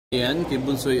Ayan, kay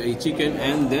Bunsoy ay chicken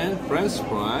and then french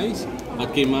fries.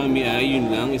 At kay Mami ay yun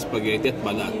lang, spaghetti at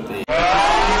balat.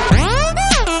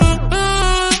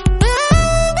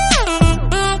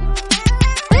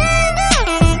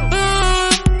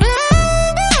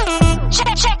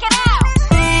 Check it out!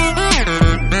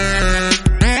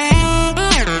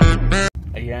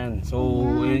 Ayan, so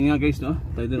ayan nga guys, no?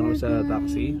 Tayo din ako sa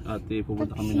taxi at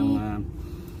pupunta kami ng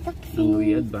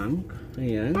Riyadh Bank.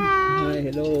 Ayan. Hi,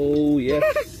 hello.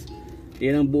 Yes.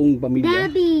 Yan ang buong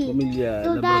pamilya. Pamilya.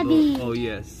 So, Daddy. Oh,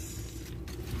 yes.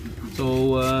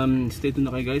 So, stay tuned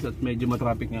na kayo guys at medyo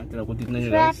matraffic nga. Tinapuntit na nyo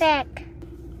guys. Traffic.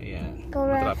 Ayan.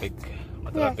 Correct.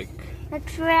 Matraffic. Yes.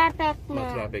 Traffic na.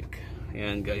 Matraffic.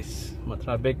 Ayan guys.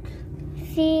 Matraffic.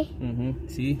 See?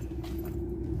 See?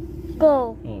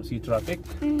 Go. Oh, see traffic?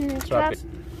 Traffic.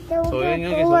 So, ayan nga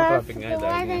guys. Matraffic nga.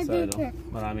 Dahil nga sa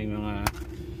maraming mga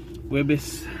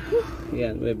Webes.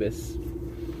 Ayan, Webes.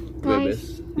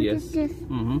 Webes. Yes.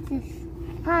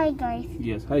 Hi guys.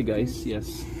 Yes. Hi guys.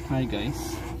 Yes. Hi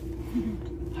guys.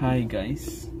 Hi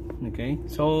guys. Okay.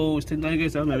 So, stay tayo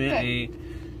guys. Mamaya ay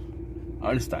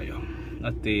alis tayo.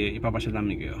 At ipapasyal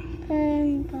namin kayo.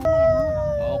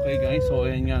 Okay guys. So,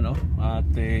 ayan nga no.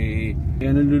 At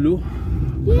ayan ang Lulu.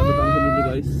 Malapit kami sa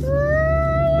Lulu guys.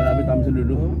 Malapit kami sa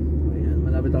Lulu. Ayan.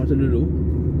 Malapit kami sa Lulu.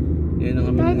 Ayan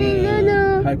ang aming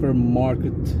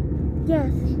hypermarket.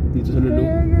 Yes. Dito sa Lulu.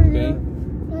 Okay.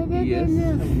 Yes.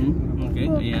 Okay,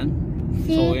 ayan.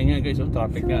 So, ayan nga guys,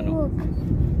 traffic nga, no?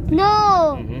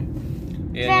 No!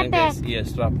 Ayan nga guys,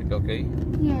 yes, traffic, okay?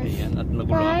 Yes. Ayan, at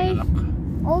nagulo ang anak.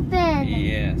 Open!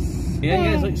 Yes. Ayan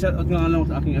guys, so, isa-out nga lang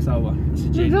sa aking asawa, si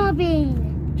Jenny. Robin!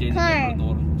 Jenny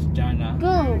Labrador, si Jana.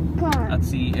 Go! Car! At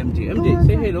si MJ. MJ,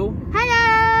 say hello!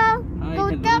 Hello! Hi,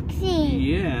 Go hello. taxi!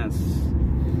 Yes.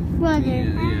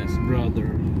 Brother. Yes,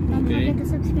 brother. Don't Okay. forget to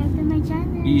subscribe to my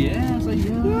channel. Yes,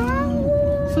 ayan.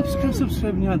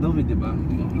 Subscribe nga daw, di ba?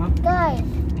 Guys,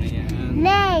 Ayan.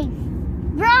 legs,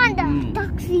 run,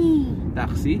 taxi,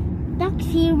 Taxi?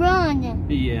 run.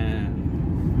 Ayan.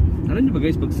 Alam niyo ba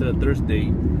guys, pag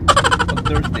Thursday,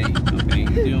 okay,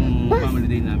 ito yung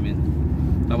family day namin.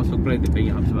 Tapos pag Friday,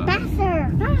 pahinga kami sa bahay. Faster,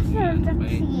 Ayan, okay.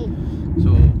 taxi.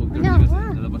 So, pag Thursday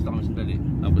kasi, lalabas na kami sandali.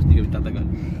 Tapos di kami tatagal.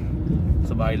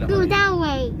 Sa bahay lang Go kami. that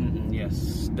way.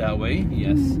 Yes, that way,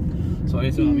 yes. So,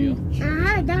 ayun si Mami, oh.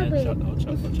 That way. Shout out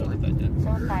tayo dyan.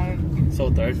 So tired.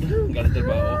 So tired? Galit na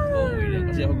ba ako? Oo, yan.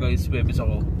 Kasi ako guys, Webes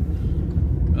ako.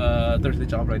 Thursday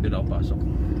tsaka Friday na ako pasok.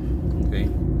 Okay.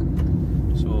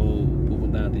 So,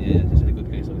 pupunta natin yan sa likod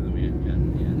guys. So, yan.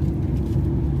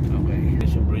 Okay.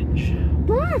 There's a bridge.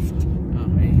 Bust.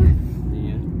 Okay.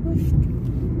 Ayan.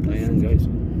 Ayan guys.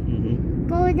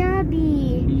 Go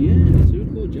Dabby. Yes, we'll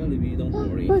go Jollibee. Don't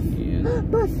worry. Bus. Ayan.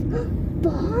 Bus.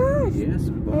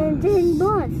 Yes, bus. Engine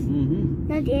bus.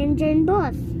 Not engine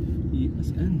bus.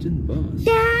 Yes, engine bus.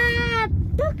 Stop!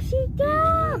 Taxi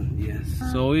stop! Yes.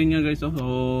 So, yun nga guys. So,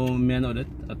 may ano ulit.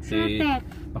 At Traffic.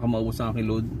 baka maubos ang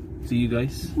aking load. See you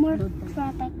guys. More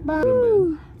traffic.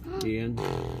 Boom! Ayan.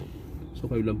 So,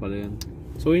 kayo lang pala yan.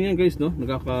 So, yun nga guys, no?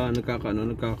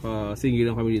 Nagkakasingi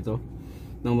lang kami dito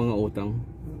ng mga utang.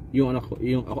 Yung anak ko,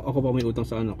 ako pa may utang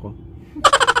sa anak ko.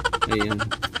 Ayan.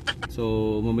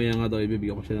 So, mamaya nga daw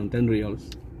ibibigyan ko siya ng 10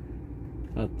 reals.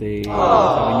 At sabi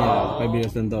niya 5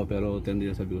 reals lang daw, pero 10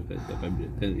 reals sabi ko 10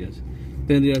 reals.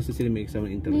 10 reals kasi may exam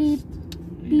interest.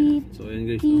 Ayan. So, ayan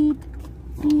guys, no?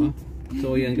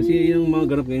 So, ayan. Kasi yung mga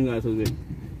ganap ngayon nga. So, yan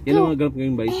ang mga ganap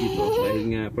ngayon guys dito. Dahil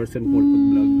nga, first time ko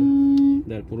mag-vlog.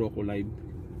 Dahil puro ako live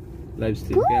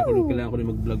stream. Kaya kailangan ko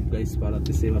rin mag-vlog guys para at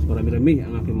least mas marami-rami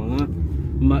ang aking mga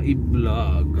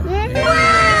ma-i-vlog.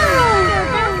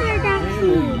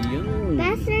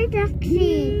 Faster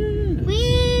taxi.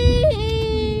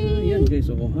 Yan guys,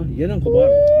 ha? Yan ang kubar.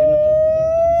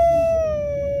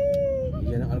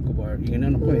 Yan ang alcobar. Ingin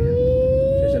na ko eh.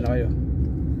 Sesa na kayo.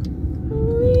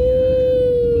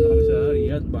 Pupunta kami sa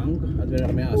Riyadh Bank at meron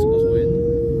kami asukasuin.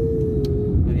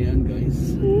 Ayan guys.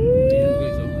 Ayan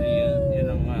guys, ayan. Yan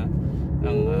ang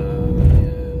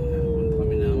punta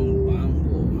kami ng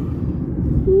bangko.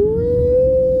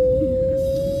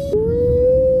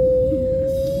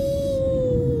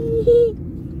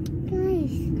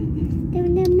 Guys, there's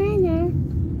a manor.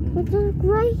 Look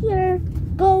right here.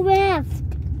 Go left.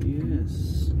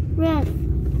 Yes. Left.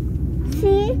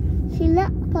 See? She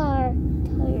left car.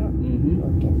 Tire.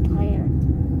 Broken tire.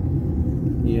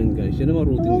 Yan guys. Yan ang mga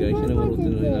routine guys. Yan ang mga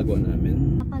routine na ginagawa namin.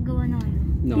 Napagawa na kayo.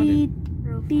 Beep.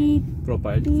 Beep.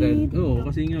 Profile? Oo,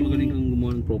 kasi nga magaling kang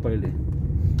gumawa ng profile eh.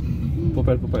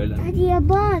 Profile lang. Adi, a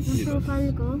bus. Profile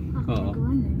ko. Oo.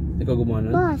 Ikaw gumawa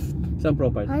nun? Bus. Saan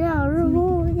profile? Hello,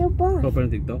 remove your bus. Profile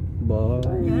ng TikTok? Ba?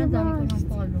 Dami ko ng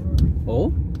follower. Oo?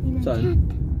 Saan?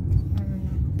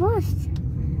 Bus.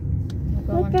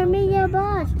 Wait for me, your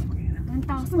bus.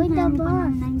 1,000. Wait, the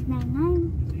bus.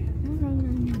 999.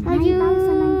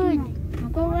 Ayun.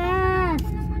 Congrats.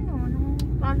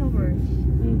 Followers.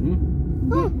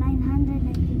 Oh.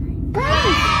 999.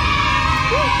 Guys!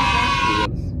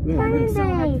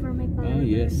 Sunday. Ah,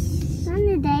 yes.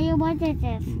 Sunday, what is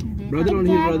this? Brother on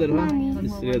here, brother, ha?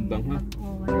 This red bank, ha?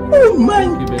 Oh my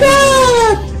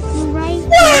God! Right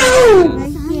here.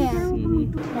 Right here.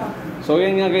 So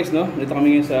yan nga guys, no? Dito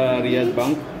kami ngayon sa Riyadh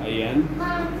Bank. Ayan.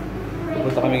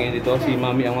 Pupunta kami ngayon dito. Si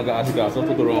Mami ang mag-aasikaso.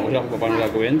 Tuturuan ko siya kung paano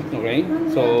gagawin. Okay?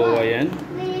 So, ayan.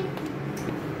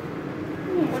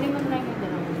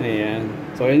 Ayan.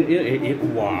 So,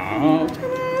 wow!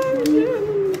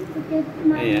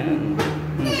 Ayan.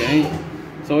 Okay.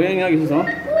 So, yan nga guys, no?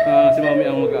 Si Mami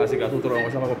ang mag-aasikaso. Tuturuan ko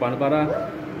siya kung paano para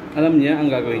alam niya ang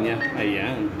gagawin niya.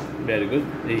 Ayan. Very good.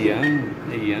 Ayan.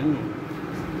 Ayan.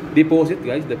 Deposit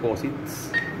guys,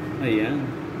 deposits. Ayan.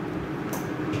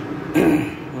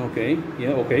 Okay.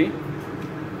 Yeah, okay.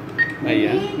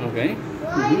 Ayan, okay.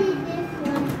 Why is this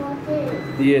one for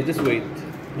this? Yeah, just wait.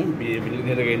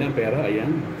 Nilagay na ang pera,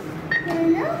 ayan.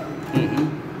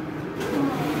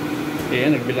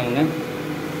 Ayan, nagbilang na.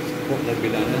 Po,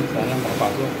 nagbilang na. Sana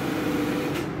makapasok.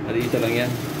 Isa lang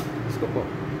yan. Gusto po.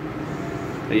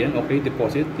 Ayan, okay,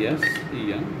 deposit, yes.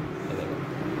 Ayan.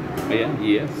 Ayan,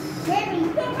 yes.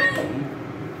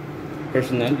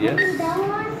 Personal, yes. Savings, yes.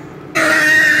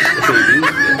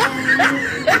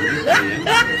 Ayan.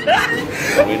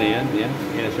 Okay na yan, yan.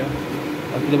 Yan na siya.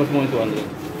 At ilabas mo yung 200.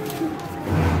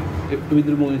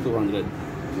 Withdraw mo yung 200.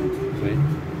 Okay.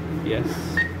 Yes.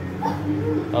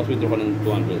 Tapos withdraw ka ng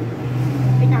 200.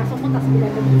 Pinasok mo, tapos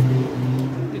bilalabas.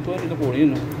 Ito po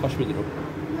yun, cash withdraw.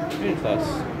 Ayun,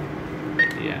 tapos.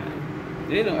 Ayan.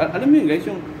 Ayan, alam mo yun guys,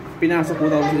 yung pinasok mo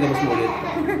tapos ilabas mo ulit.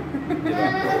 Diba?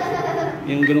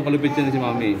 Yung ganun kalupit yan si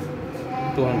Mami.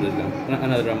 200 lang.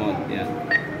 Another amount. Yan.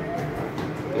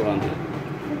 200.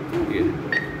 Ayan.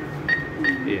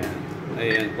 Ayan.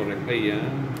 Ayan. Correct.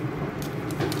 Ayan.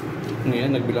 Ayan.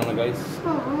 Nagbilang na guys.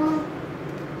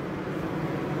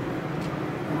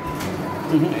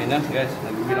 Ayan na guys.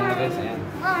 Nagbilang na guys. Ayan.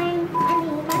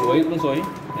 Wait, Bunsoy.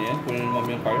 Ayan. Kunin mo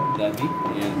Mami yung card. Daddy.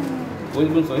 Ayan. Wait,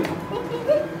 Bunsoy.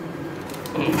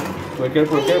 So,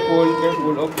 careful.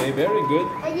 Okay, very good.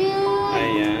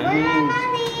 Ayan.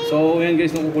 So, ayan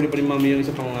guys, nakukunin pa rin Mami yung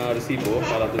isa pang resibo.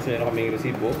 Para doon sila kaming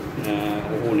resibo na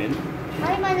kukunin.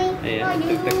 Ayan,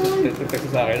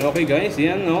 text sa akin. Okay guys,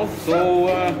 ayan no. So,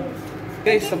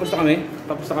 guys, tapos na kami.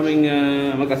 Tapos na kaming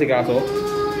magkasikaso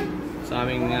sa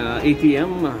aming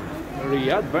ATM,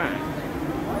 Riyadh Bank.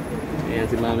 Ayan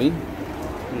si Mami.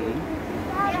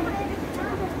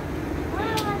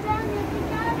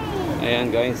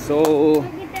 Ayan guys, so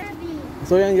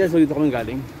yan guys, so dito kami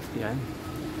galing.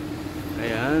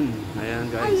 Ayan. Ayan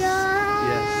guys.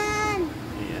 Yes.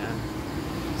 Ayan.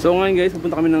 So ngayon guys,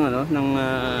 pupunta kami ng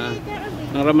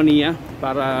ng Ramania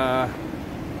para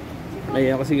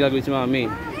ayan kasi gagawin si Mami.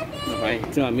 Okay,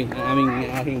 si Mami,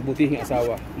 ang aking butihing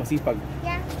asawa, masipag.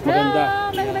 Maganda.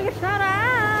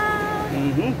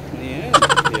 Ayan. Ayan.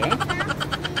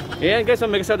 Ayan guys,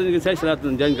 may kasama din sa lahat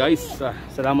dyan guys.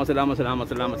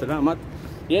 Salamat.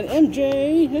 Ayan, MJ,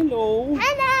 hello.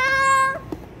 Hello.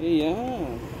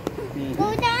 Ayan.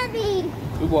 Go, Daddy.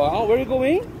 Wow, where are you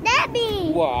going? Daddy.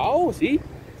 Wow, see?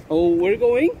 Oh, where are you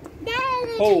going?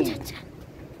 Daddy. Home.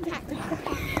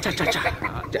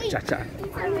 Cha.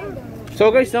 So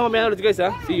guys, mamaya ulit guys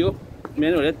ha. See you.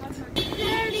 Mamaya ulit.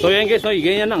 So yan guys,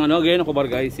 ganyan ang kubar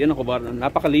guys. Yan ang kubar.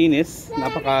 Napakalinis,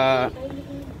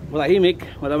 matahimik,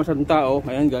 wala masyadong tao.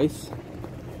 Ayan guys.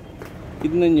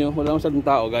 Tignan nyo, wala masyadong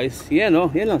tao guys. Yan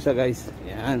yan lang siya guys.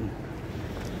 Yan.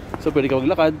 So pwede ka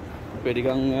maglakad, pwede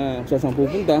kang saan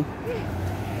pupunta.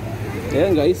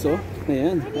 Ayan guys, so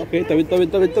ayan. Okay, tawid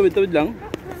lang.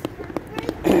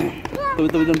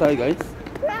 Tawid lang tayo guys.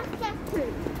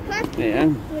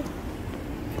 Ayan.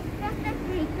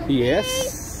 Yes.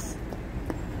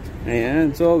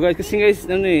 Ayan. So guys, kasi guys,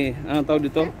 ang tawag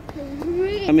dito,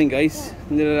 kami guys,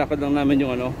 nilalakad lang namin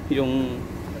yung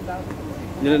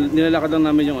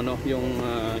yung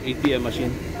ATM machine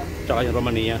tsaka yung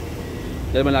Romania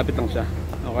dahil malapit lang siya.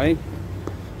 Okay,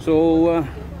 so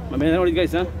mamaya na ulit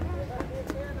guys ha.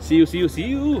 See you,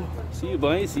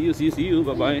 bye. See you,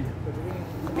 bye bye.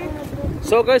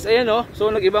 So guys, ayan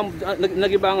so nag-ibang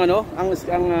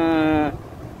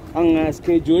ang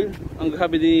schedule. Ang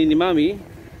sabi ni Mami,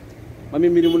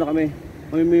 mamimili muna kami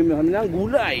ng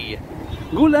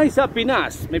gulay sa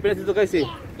Pinas. May Pinas dito guys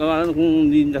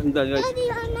kung hindi nasundan guys.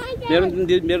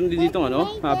 Meron din dito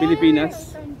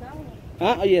Pilipinas.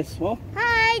 Yes.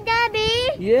 Hi,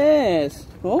 Daddy. Yes.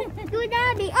 Oh? To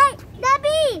Daddy. Ay,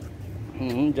 Daddy!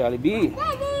 Jollibee.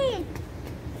 Daddy!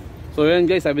 So yan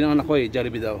guys, sabi ng anak ko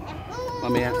Jollibee daw.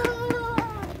 Mamaya.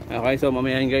 Okay, so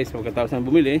mamaya yan guys, pagkatapos na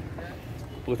bumili,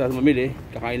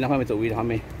 kakain na kami, so uwi na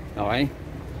kami. Okay?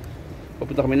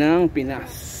 Pupunta kami ng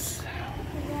Pinas.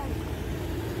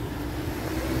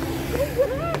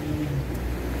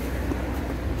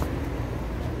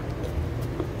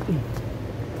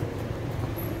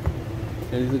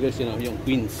 Yan dito guys, yung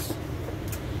Queens.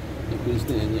 Yung Queens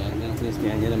na yan. Yung Queens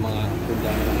na yan ang mga punta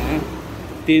ng mga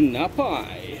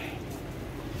tinapay.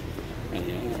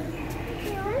 Ayan.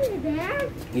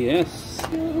 Yes.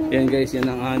 Yan guys, yan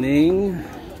ang aning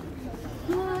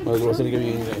mag-grocery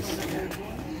kami yun guys.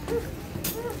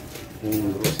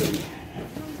 Yung grocery.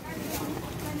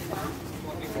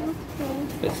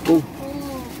 Let's go.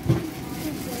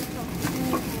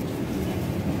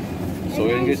 So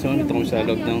yan guys, dito kami sa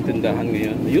loob ng tindahan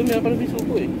ngayon. Ayun, meron pala yung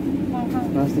suko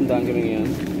Nasa tindahan kami ngayon.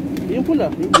 Yung pula,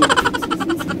 yung blue.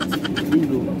 Yung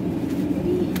blue.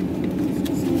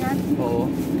 Oo.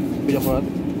 Pinakurat.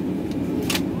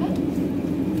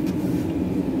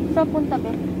 Saan punta ba?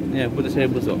 Ayan, punta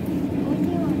sa Buso.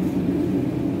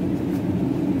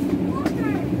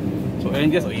 So ayan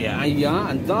guys,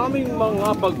 ayan, ang daming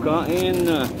mga pagkain.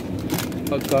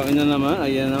 Pagkain na naman,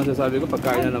 ayan ang sasabi ko,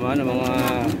 pagkain na naman ng mga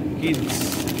kids.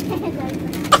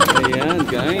 Ayan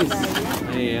guys.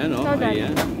 Ayan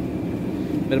ayan.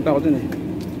 Meron pa ako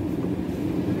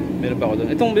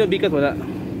dun Itong bikat wala.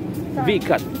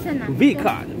 Bikat.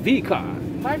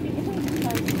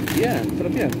 Yan,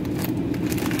 sarap yan.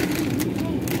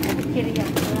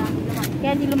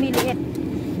 Kaya di lumiliit.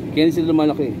 Kaya hindi sila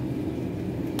lumalaki.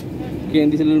 Kaya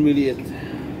hindi sila lumiliit.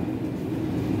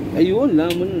 Ayun,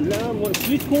 lamon.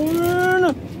 Sweet corn.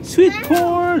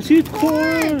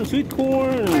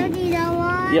 Daddy, that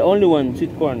one? Yeah, only one.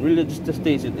 Sweet corn. Really, just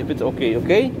taste it if it's okay,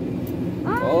 okay?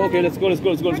 Oh, okay, let's go.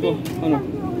 Ano?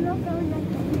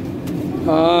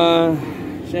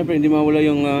 Siyempre hindi mawala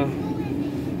yung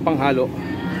panghalo.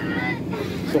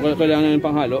 So kailangan ng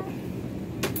panghalo.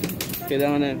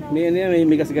 Kailangan na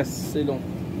may gas-gas sa ilong.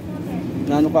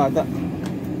 Nano ka ata.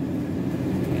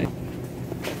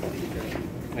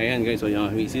 Ayan guys, so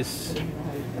yung misis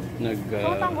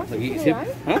nag-iisip.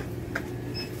 Ha?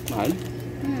 Mahal?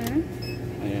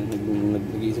 Ayan,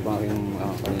 nag-iisip ang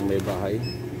aking may bahay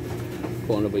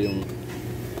kung ano ba yung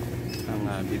ang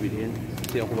bibilihin.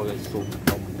 Kasi ako ba guys, so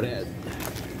pang bread,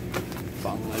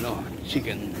 pang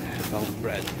chicken, pang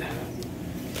bread.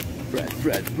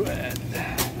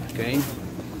 Okay.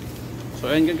 So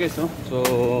ayan guys, no? So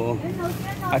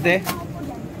ate,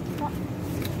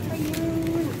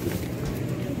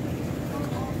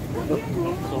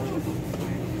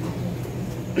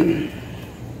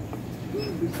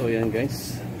 so yan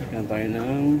guys, yan tayo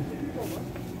ng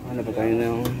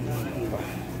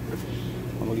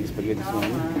mag-spaghetti sa mga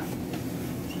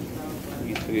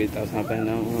mag-spaghetti, tapos na tayo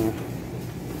ng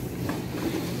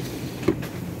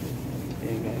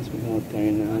yan guys, mag-note tayo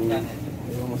ng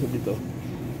masod dito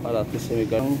para at least may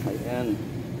karong.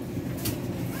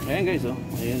 Ayan guys,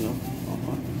 ayan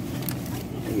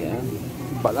ayan,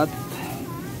 balat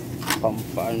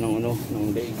pampaan ng ng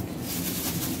leg.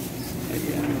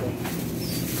 Ayan.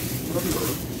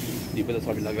 Di pa ito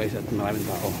sa kabila guys at maraming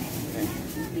tao. Okay.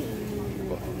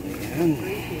 Ayan.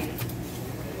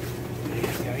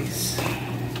 Ayan guys.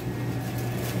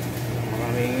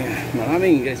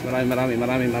 Maraming guys.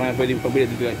 Maraming pwedeng pabili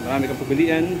dito guys. Marami kang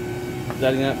pagbilian.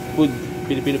 Dahil nga food.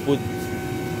 Filipino food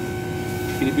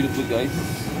guys.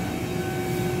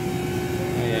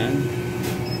 Ayan.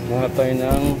 Lahat tayo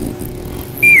ng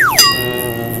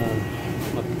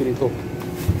magpirito.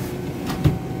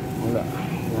 Wala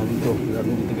dito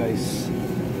guys.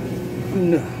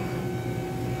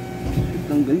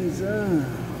 Longganisa.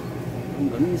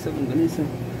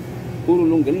 Puro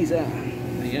longganisa.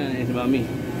 Ayan, si Mami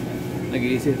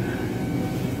nag-iisip.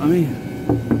 Mami,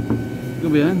 ito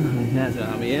ba yan? Ayan,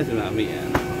 si Mami yan.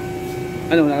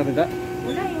 Ano, wala ka pinta?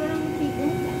 Walang chicken.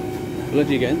 Walang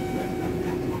chicken?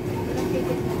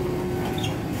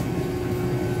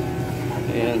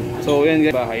 Ayan. So ayan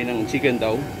guys, bahay ng chicken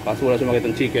daw. Kaso wala siya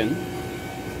makitang chicken.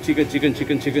 Chicken.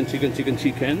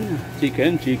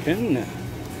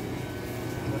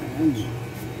 Ayan.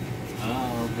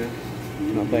 Okay.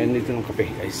 Nabayan dito ng kape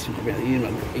guys. Yung kape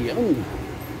na ayan.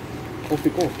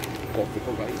 Coffee ko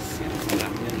guys.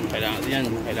 Yan.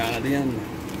 Kailangan din yan.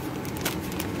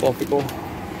 Coffee ko.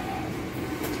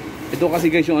 Ito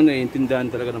kasi guys yung yung tindahan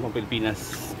talaga ng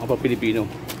Pilipinas. Ang Pilipino.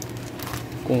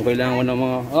 Kung kailangan ng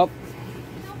mga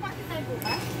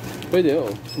pwede,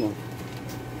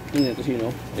 Ano yan,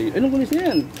 tosino? Ay, anong ganito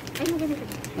yan? Ay, maganda.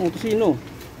 Tosino.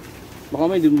 Baka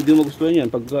may di mo magustuhan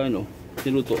yan pagka ano,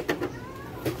 niluto.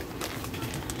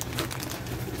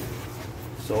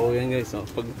 So yan guys, no?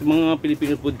 Pag mga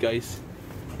Filipino food guys,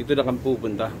 dito na kami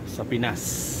pupunta sa Pinas.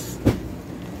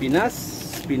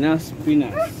 Pinas.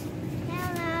 Hello.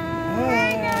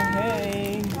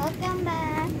 Hey. Welcome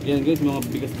back. Yan guys, mga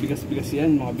bigas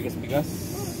yan, mga bigas.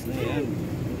 Ayan.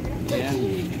 Ayan.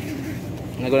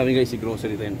 Nagawa namin guys si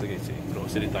grocery time to guys,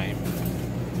 grocery time.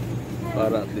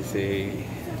 Para at least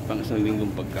pang isang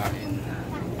linggong pagkain.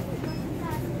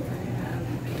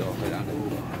 Ito, kailangan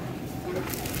mo.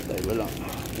 Tayo wala.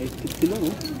 850 lang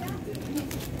oh.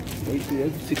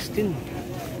 16.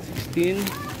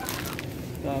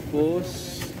 Tapos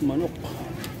manok.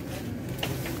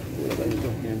 Wala ka nito.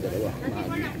 Yan, dalawa.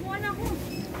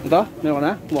 Ito? Meron ka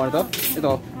na? Kumuha na ito?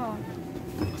 Ito?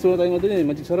 Gusto na tayo nga din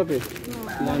magic sarap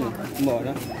Kumuha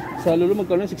na. Sa lulo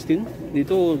magkano 16?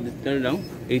 Dito, ano lang?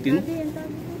 18?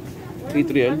 8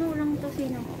 real? Ano lang to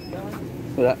sino?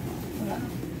 Wala.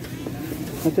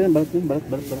 Ito yan, balat.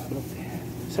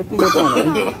 Sarap ng balat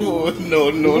ano?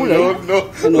 No.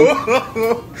 Ano?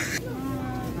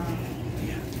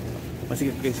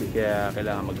 Masigit guys, kaya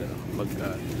kailangan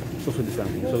susunod sa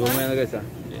amin. So mamaya na guys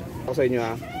Ako sa inyo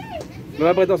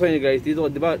Mapapakita ko sa inyo guys, dito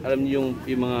di ba alam niyo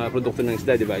yung mga produkto ng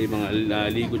isda, di ba? Yung mga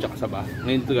ligo tsaka saba.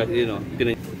 Ngayon dito guys,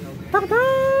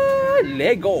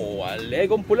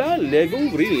 Legong pula, Legong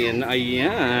green.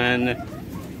 Ayan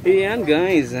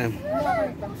guys.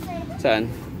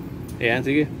 Saan? Ayan,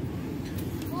 sige.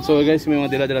 So guys, may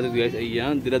mga dila-dila dito guys.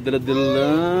 Ayan, dila-dila.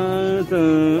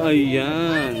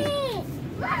 Ayan.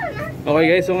 Okay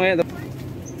guys, so ngayon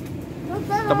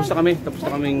tapos na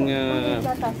kaming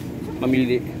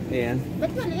mamili. Ayan.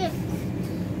 Ba't maliit?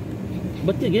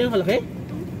 Ba't ganyan kalaki?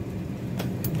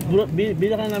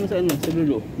 Bila ka na namin sa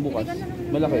lulo bukas.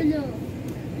 Malaki.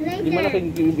 Yung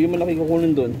malaki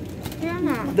kukunin doon. Kaya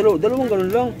nga. Dalawang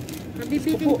ganun lang.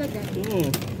 Mabibitin ka dyan.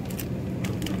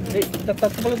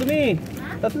 Tatlo pala dumi.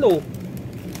 Tatlo.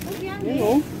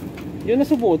 Yun Yun na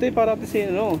subote para at least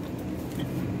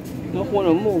nakuha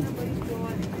na mo.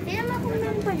 Kaya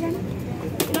makunan pa dyan.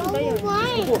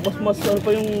 Mas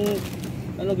pa yung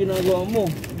ginagawa mo.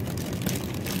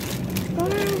 Kung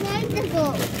ang white ako.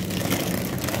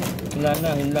 Wala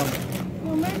na, yun lang.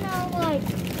 May na white.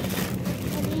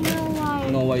 Pati na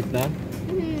white. No white na?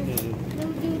 No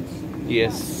dudes.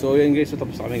 Yes. So yan guys, so,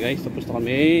 tapos na kami guys. Tapos na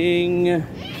kaming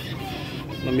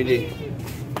mamili.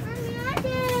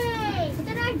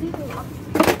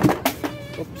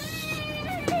 Oops.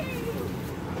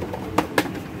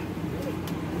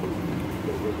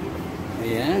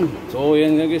 Ayan. So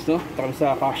yan nga guys, kami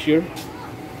sa cashier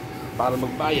para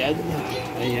magbayad.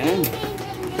 Ayan.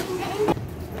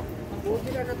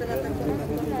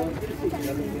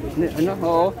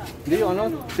 Oo. Hindi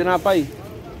yung tinapay.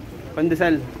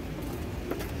 Pandesal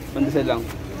lang.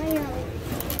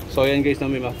 So ayan guys,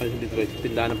 may makapansin dito guys.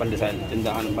 Tindahan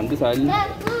ng pandesal.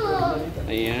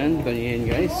 Ayan, ganyan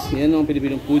guys. Yan ang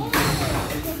Pilipinong food.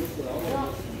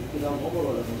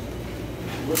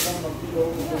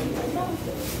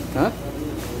 Ha?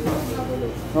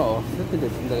 Oo.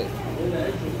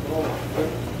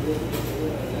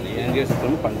 Ayan guys, ito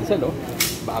yung pandesal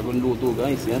bagong luto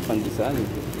guys. Yan, pandesal.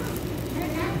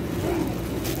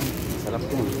 Sarap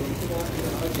po.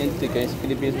 Yan ito guys,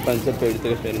 Pilipinas pandesal, pero dito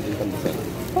guys meron din pandesal.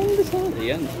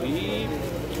 Ayan, sweet.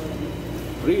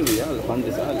 Real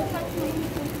pandesal.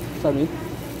 Saan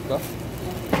ito?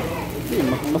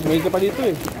 Mas mahil ka pa dito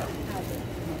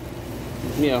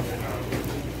Ini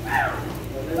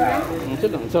Isa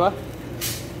lang, isa pa?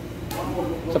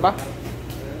 Isa pa?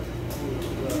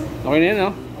 Okay na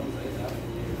yan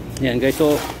Yan guys,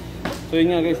 so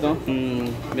yun nga guys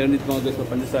meron dito mga guys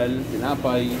pandesal,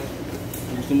 tinapay.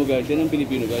 Gusto mo guys, yan ang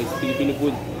Pilipino guys, Filipino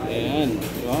food. Ayan,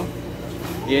 di ba?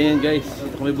 Yan guys,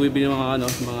 ito kami bumibili ng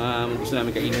mga gusto namin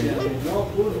kainin.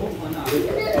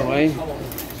 Okay,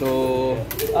 so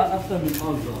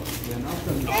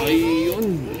ayun.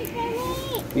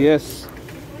 Yes,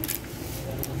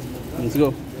 let's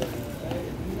go.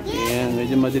 Ayan,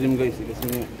 medyo madilim guys kasi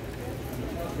nga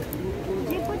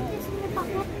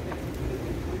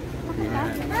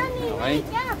okay.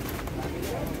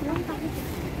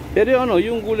 Pero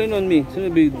yung gulay nun, Mi,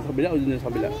 saan nabigay sa kabila o dun sa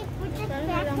kabila?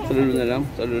 Sa lulo na lang?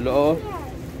 Sa lulo,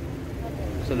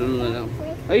 Sa lulo na lang.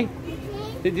 Ay!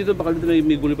 Dito, baka dito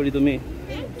may gulay pa dito, Mi.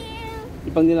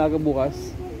 Ipang nilaga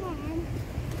bukas.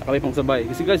 Saka may pang sabay.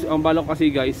 Kasi guys, ang balak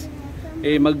kasi guys,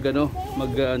 mag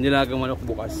nilagang manok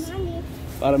bukas.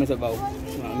 Para may sabaw.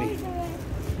 Mami.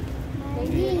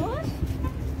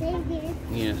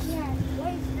 Yes.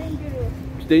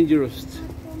 It's dangerous.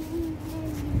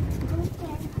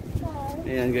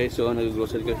 Ayan guys, so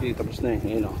nag-grocery kasi tapos na eh.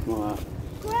 Ayan o, mga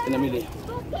pinamili.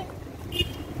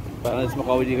 Para mas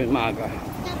makauwi din kami maaga.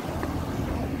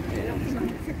 Ayan.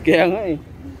 Kaya nga eh.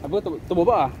 Abo,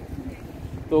 tumaba ah.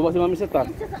 Tumaba si Mami Sata.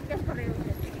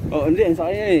 Oh, hindi, sa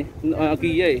kaya eh.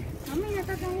 Kia eh. Mami,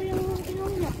 natatanggal yung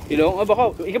ilong mo. Ilong? Oh,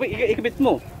 baka, ikabit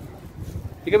mo.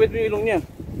 Ikabit mo yung ilong niya.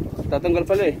 Tatanggal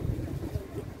pala eh.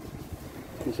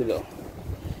 Ano sila oh.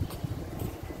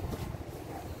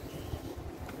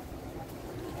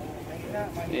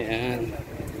 Ayan.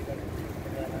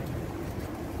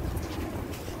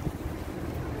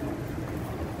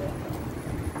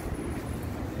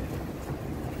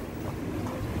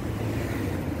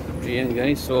 Ayan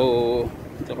guys, so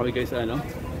ito kami guys sa ano,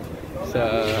 sa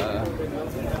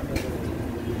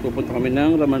pupunta kami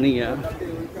ng Ramania.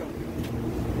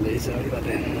 Guys,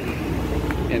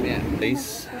 ayan yan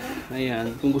guys.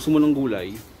 Ayan, kung gusto mo ng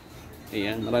gulay,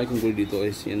 ayan, marami kong gulay dito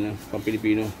guys. Yan na, pang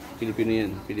Pilipino. Pilipino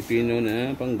yan, Pilipino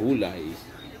na pang gulay.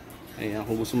 Ayan,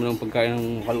 kung gusto mo ng pagkain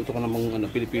ng kaluto ka ng mga ano,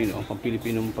 Pilipino, pang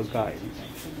Pilipino mong pagkain,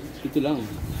 ito lang.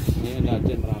 Ayan, lahat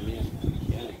yan, marami yan.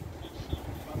 Ayan.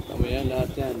 Tama yan, lahat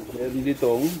yan. Meron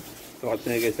ditong, pakita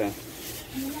nyo guys ha,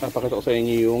 papakita ko sa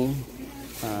inyo yung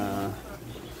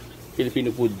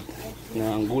Filipino food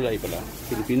na ang gulay pala.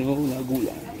 Filipino na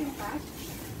gulay.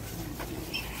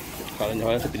 Kala nyo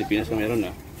kaya sa Pilipinas na meron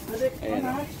ha. Ayan,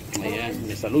 ayan,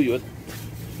 may saluyot.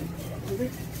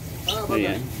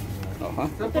 Ayan. Oha.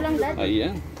 Ito lang dad.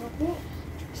 Ayan.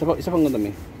 Isa pang ganda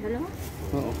may. Dalawa?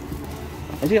 Oo.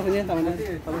 Ay sige, kanya, tama na.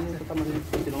 Tama na, tama na.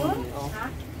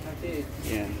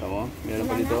 Ayan, tama. Meron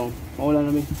pa dito. Mawala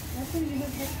na may.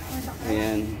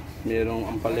 Ayan. Merong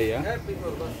ampalaya.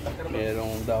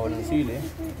 Merong dahon ng sili.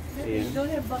 Ayan.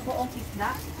 Ayan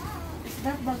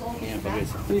pa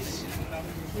guys.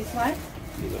 This one?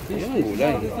 Ayan ang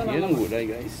gulay. Ayan ang gulay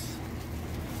guys.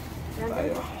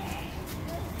 Tayo.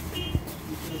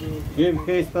 Game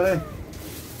case pare.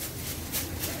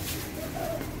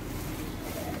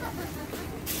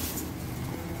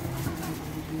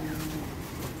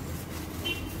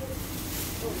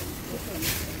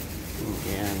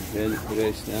 Ayan, well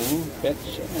guys ng pet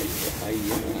shop.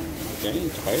 Ayan.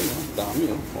 Okay, tsaka yun oh. Dami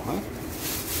oh. Oh ha?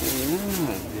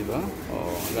 Ayan, diba?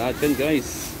 Oh, lahat yan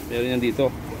guys. Meron yan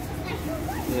dito.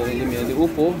 Meron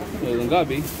yung upo. Meron yung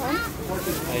gabi.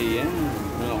 Ayan.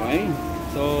 Okay.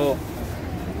 So,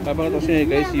 papakita ko sa inyo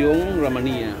guys yung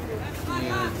Ramania.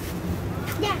 Ayan.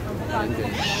 Ayan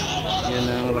guys. Yan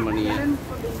ang Ramania.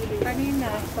 Kanina,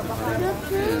 pabaka.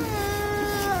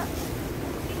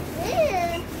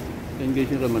 Ayan. Yan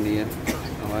guys yung Ramania.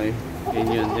 Okay. Yan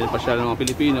yun. Yan pasyalan ng mga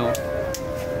Pilipino.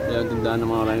 Yan tindahan ng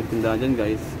mga maraming tindahan dyan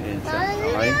guys. Ayan siya.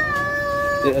 Okay.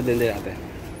 Dili natin.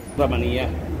 Ramania.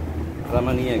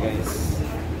 Ramania guys.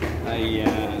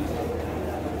 Ayan.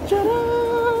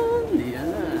 Charan!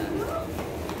 Ayan.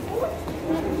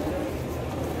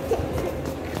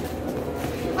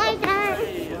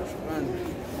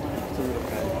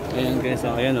 Ayan guys,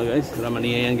 oh, ayan oh guys,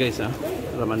 Ramania yan guys ah.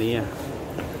 Ramania.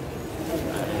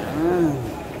 Ayan,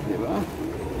 di ba?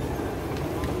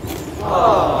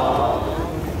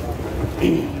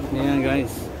 Ayan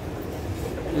guys.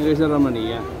 Ayan guys ang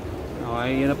Ramania.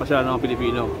 Okay, yan na pasyalan ng mga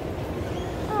Pilipino.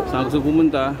 Saan gusto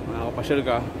pumunta, makakapasyal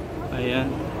ka.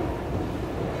 Ayan.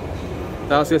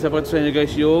 Tapos guys, sapato sa inyo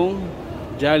guys yung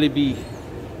Jollibee.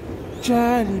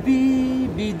 Jollibee,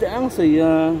 bida ang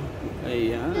saya.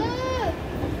 Ayan.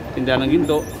 Tindahan ng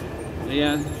ginto.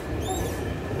 Ayan.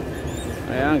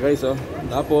 Ayan guys oh.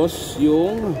 Tapos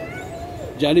yung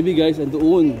Jollibee guys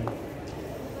andoon.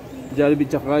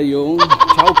 Jollibee tsaka yung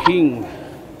Chowking.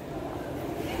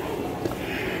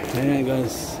 Ayan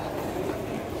guys.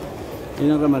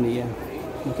 Yan ang Ramania.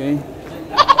 Okay.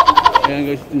 Ayan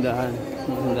guys tindahan.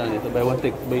 Tindahan ito. Buy one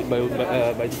take buy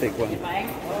two take one.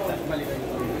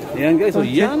 Ayan guys. So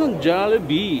yan ang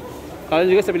Jollibee. Kala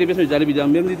nyo guys sa Pilipinas may Jollibee dyan.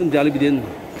 Meron dito Jollibee din.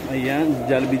 Ayan,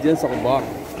 Jollibee dyan sa Kubar.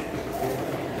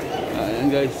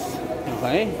 Ayan guys.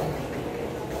 Okay.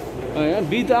 Ayan,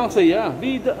 bida ang saya.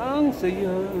 Bida ang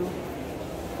saya.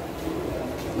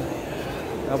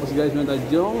 Tapos guys, meron tayo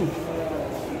yung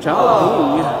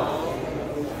Chowking.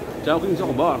 Chowking sa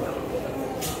Kubar.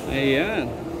 Ayan.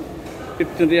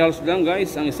 15 reals lang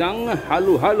guys. Ang isang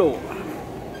halo-halo.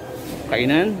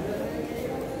 Kainan.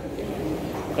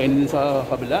 Kainan sa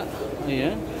kabila.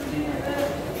 Ayan.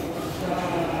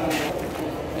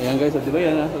 Ayan guys, diba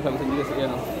yan ha? Sasabi sa inyo guys, ayan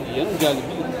o. Ayan,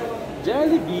 Jollibee.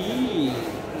 Jollibee!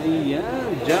 Ayan,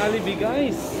 Jollibee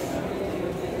guys.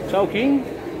 Chowking.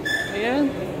 Ayan.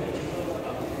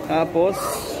 Tapos,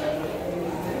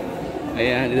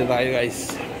 ayan, dito tayo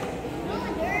guys.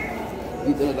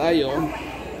 Dito na tayo.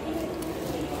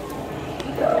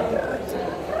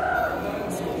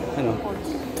 Ano?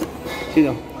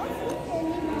 Sino?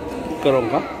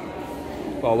 Karong ka?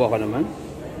 Kawawa ka naman?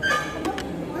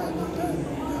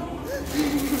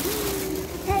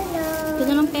 Hello.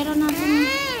 Ito lang pera natin.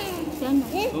 Yan.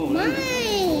 Oh, Mine.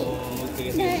 oh,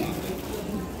 sige.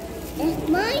 It's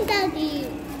mine, Daddy.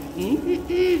 Hmm?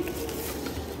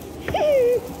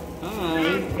 Hi.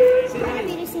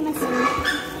 Nakabirisimasu.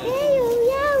 Yaw,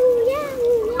 yaw, yaw,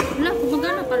 yaw. Wala,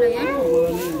 magana pala yan.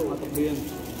 Wala na yun. Matakbo yan.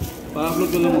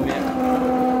 Pa-upload ko lang mamaya.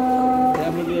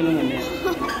 Pa-upload ko lang mamaya.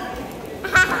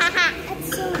 It's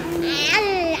so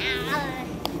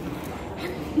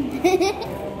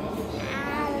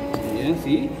Yan,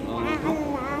 see? Oh.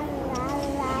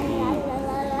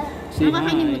 Say Ano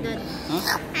kakainin mo, hi. Dad? Ha?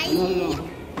 Ano?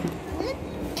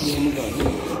 Hindi mo gano'n.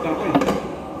 Kako eh.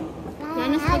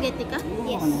 Yan ang spaghetti ka?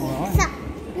 Yes. Ano?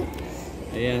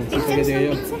 Ayan, spaghetti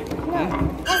kayo. Ha?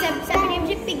 Sabi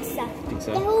niya pizza.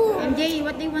 Pizza? MJ,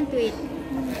 what do you want to eat?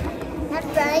 Not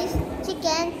rice,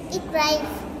 chicken, eat rice.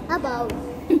 How about?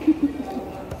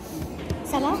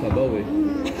 Sabaw? Sabaw eh.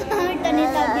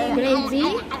 Tanitabi. Gravy?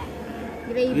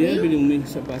 Gravy? Ayan, bilhin mo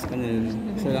sa pasta na yun.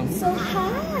 Isa lang. So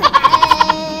hot.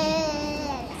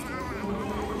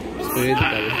 Spaghetti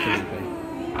tapos tinapay.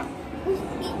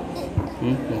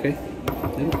 Okay.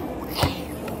 Yan.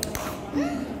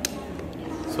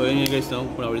 So yun yung guys, no?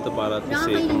 Punta ko dito para at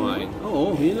least kumain.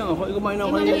 Oo, yun lang ako. Kumain ako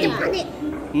kanina.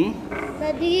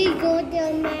 Daddy, go to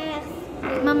math.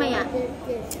 Mamaya.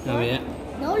 Mamaya.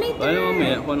 No, later. Paano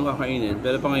mamaya kung anong kakainin.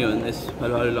 Pero pa ngayon is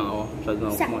halo-halo lang ako. Masyado na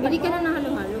ako kumain. Bili ka na ng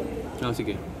halo-halo. Ah,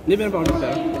 sige. Hindi, meron pa ako dito.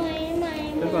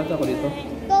 Meron pa ata ako dito.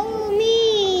 Go me.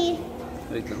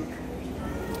 Wait lang.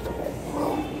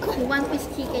 One piece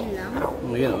chicken lang.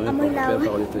 Ngayon, meron pa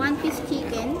ako dito. One piece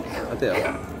chicken. Ate,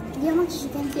 oh. Hindi ako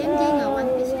mag-chicken. Si MJ nga, one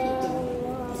piece chicken.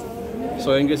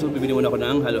 So yun guys, bibili muna ako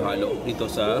ng halo-halo dito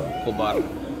sa Cobar.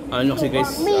 Ano nyo kasi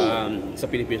guys, sa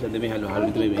Pilipinas natin may halo-halo.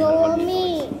 Dito may halo-halo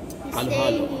dito.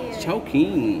 Halo-halo.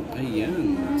 Chowking.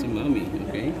 Ayan, si Mami.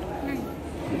 Okay?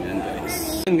 Ayan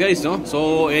guys. Ayan guys, no?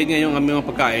 So, ayan nga yung aming mga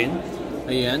pagkain.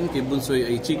 Ayan, kay Bunsoy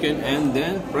ay chicken and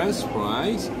then french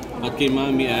fries. At kay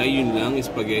Mami ay yun lang,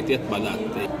 spaghetti at balat.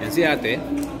 Ayan si ate.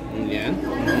 Ayan.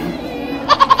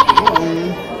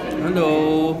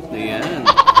 Hello. Ayan.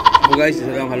 So guys,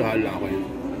 isa lang halo-halo lang ako yun.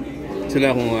 Isa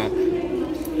lang akong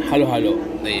halo-halo.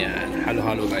 Ayan,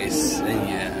 halo-halo guys.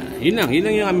 Ayan. Yun lang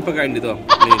yung aming pagkain dito.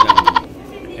 Ayan lang.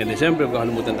 And then siyempre, huwag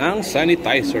kakalimutan ang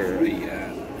sanitizer.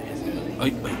 Ayan. Ay.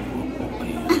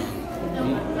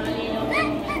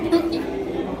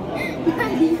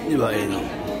 Diba, ayun o.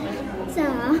 Sa?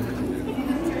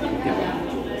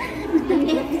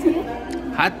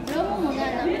 Hot?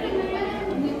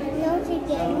 No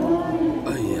chicken.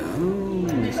 Ayan.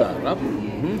 Sarap.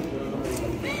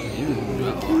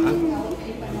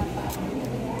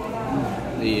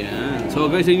 Ayan.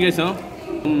 So guys, yun guys, no?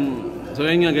 So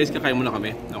yun nga guys, kakain muna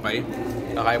kami. Okay?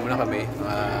 Kakain muna kami.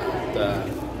 At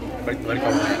balik ka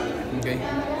muna. Okay?